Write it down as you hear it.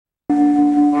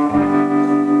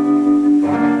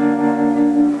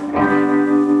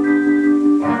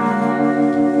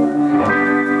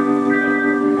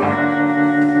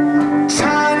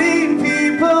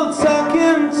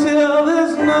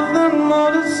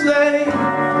sleigh.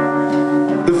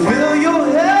 They fill your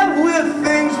head with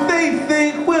things they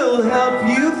think will help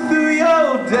you through your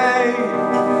day.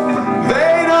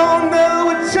 They don't know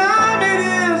what time it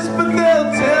is, but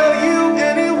they'll tell you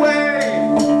anyway.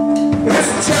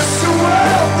 It's just a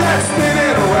world that's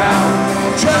spinning around.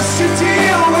 Just your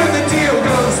deal when the deal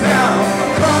goes down.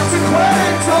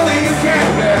 Consequence only you can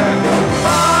bear.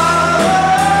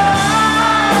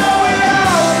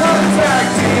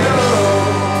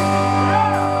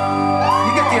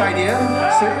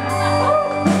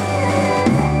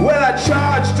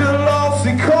 Charged a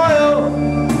lossy coil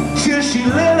till she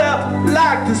lit up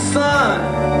like the sun.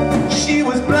 She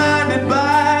was blinded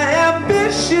by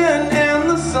ambition and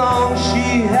the song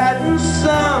she hadn't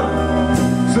sung.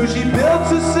 So she built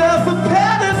herself a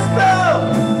pedestal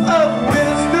of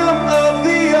wisdom of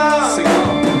the young.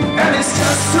 And it's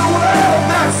just a world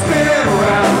that's spinning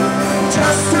around.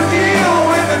 Just a deal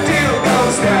when the deal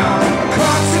goes down.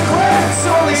 Consequence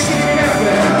only she can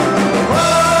bear.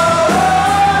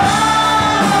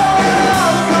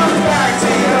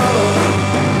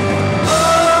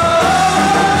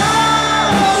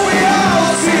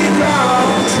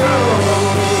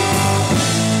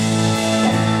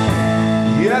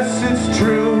 Yes, it's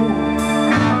true.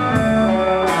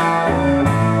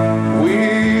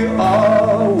 We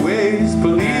always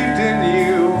believed in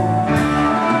you.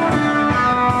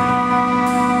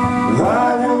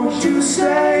 Why won't you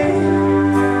say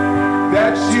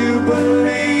that you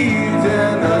believe